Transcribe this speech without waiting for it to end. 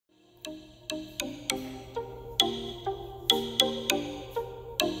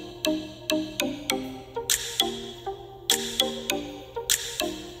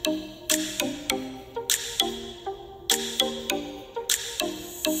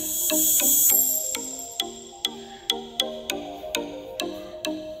Hello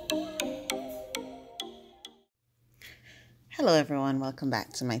everyone, welcome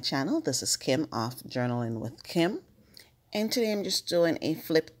back to my channel. This is Kim of Journaling with Kim, and today I'm just doing a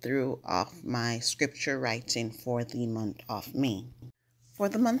flip through of my scripture writing for the month of May. For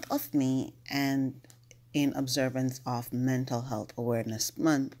the month of May, and in observance of Mental Health Awareness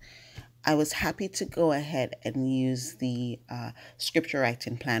Month, I was happy to go ahead and use the scripture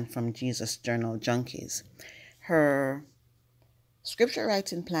writing plan from Jesus Journal Junkies. Her scripture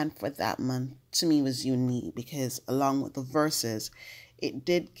writing plan for that month to me was unique because along with the verses, it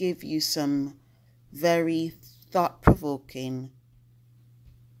did give you some very thought-provoking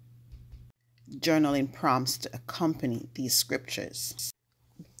journaling prompts to accompany these scriptures.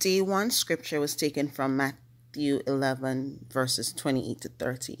 Day 1 scripture was taken from Matthew 11 verses 28 to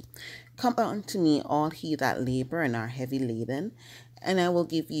 30. Come unto me all ye that labor and are heavy laden, and I will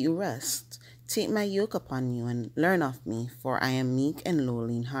give you rest. Take my yoke upon you and learn of me, for I am meek and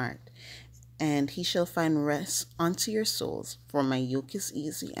lowly in heart, and he shall find rest unto your souls, for my yoke is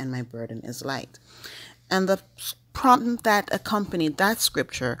easy and my burden is light. And the prompt that accompanied that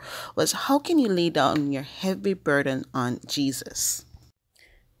scripture was, how can you lay down your heavy burden on Jesus?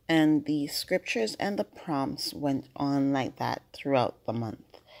 And the scriptures and the prompts went on like that throughout the month.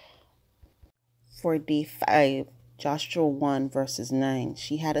 For day 5, Joshua 1 verses 9,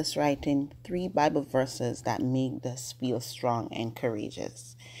 she had us writing 3 Bible verses that made us feel strong and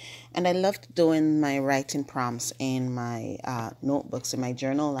courageous. And I loved doing my writing prompts in my notebooks, in my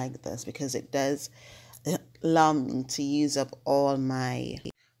journal like this, because it does allow me to use up all my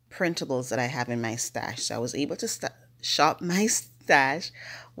printables that I have in my stash. So I was able to shop my stash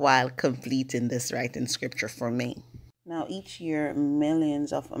while completing this writing scripture for me. Now, each year,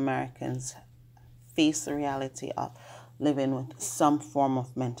 millions of Americans face the reality of living with some form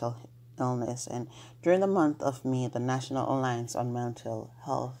of mental illness. And during the month of May, the National Alliance on Mental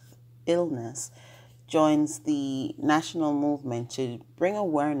Health Illness joins the national movement to bring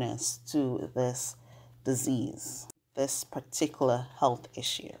awareness to this disease, this particular health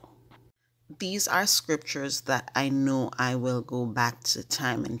issue. These are scriptures that I know I will go back to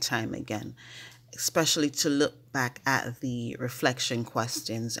time and time again, especially to look back at the reflection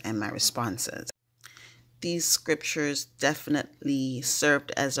questions and my responses. These scriptures definitely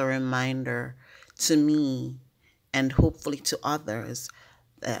served as a reminder to me and hopefully to others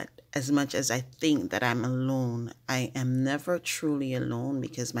that as much as I think that I'm alone, I am never truly alone,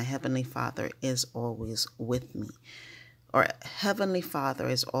 because my Heavenly Father is always with me, or Heavenly Father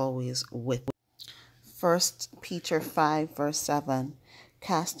is always with me. 1 Peter 5 verse 7,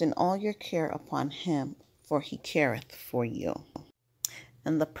 casting all your care upon him, for he careth for you.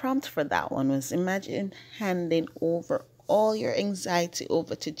 And the prompt for that one was, imagine handing over all your anxiety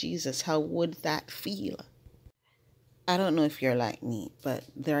over to Jesus. How would that feel? I don't know if you're like me, but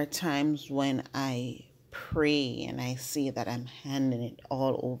there are times when I pray and I see that I'm handing it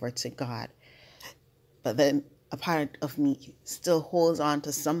all over to God, but then a part of me still holds on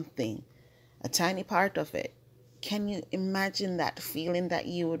to something, a tiny part of it. Can you imagine that feeling that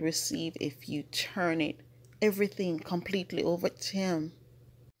you would receive if you turn everything completely over to Him?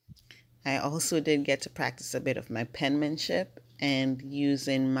 I also did get to practice a bit of my penmanship and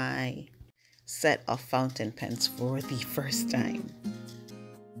using my set of fountain pens for the first time.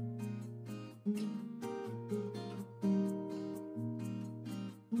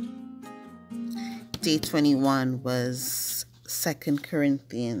 Day 21 was 2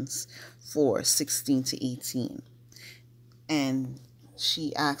 Corinthians 4:16 to 18. And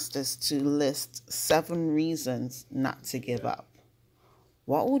she asked us to list 7 reasons not to give up.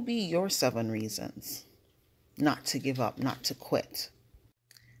 What would be your 7 reasons not to give up, not to quit,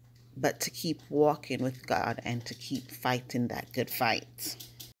 but to keep walking with God and to keep fighting that good fight?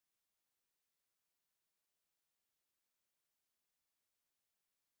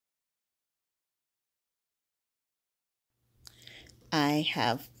 I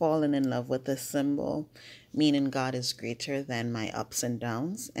have fallen in love with this symbol, meaning God is greater than my ups and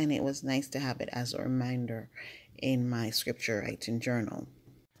downs, and it was nice to have it as a reminder in my scripture writing journal.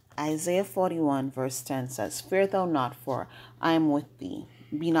 Isaiah 41 verse 10 says, fear thou not, for I am with thee.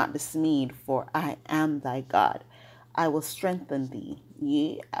 Be not dismayed, for I am thy God. I will strengthen thee.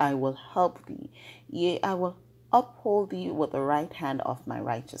 Yea, I will help thee. Yea, I will uphold thee with the right hand of my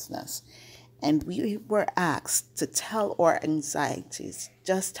righteousness. And we were asked to tell our anxieties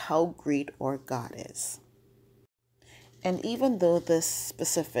just how great our God is. And even though this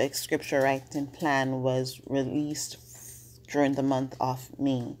specific scripture writing plan was released during the month of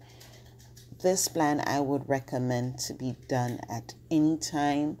May, this plan I would recommend to be done at any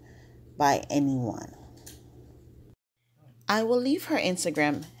time by anyone. I will leave her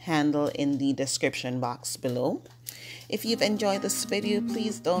Instagram handle in the description box below. If you've enjoyed this video,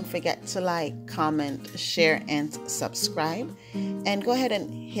 please don't forget to like, comment, share, and subscribe. And go ahead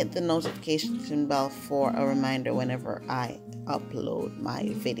and hit the notification bell for a reminder whenever I upload my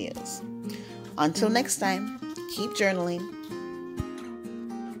videos. Until next time, keep journaling.